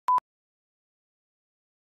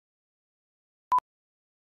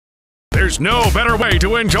There's no better way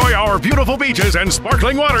to enjoy our beautiful beaches and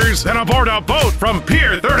sparkling waters than aboard a boat from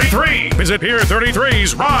Pier 33. Visit Pier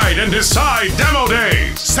 33's Ride and Decide Demo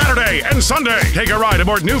Days. Saturday and Sunday. Take a ride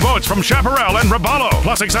aboard new boats from Chaparral and Robalo,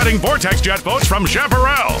 plus exciting Vortex jet boats from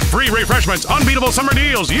Chaparral. Free refreshments, unbeatable summer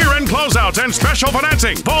deals, year-end closeouts, and special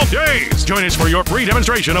financing both days. Join us for your free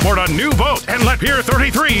demonstration aboard a new boat and let Pier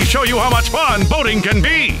 33 show you how much fun boating can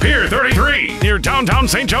be. Pier 33, near downtown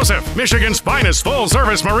St. Joseph, Michigan's finest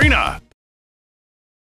full-service marina.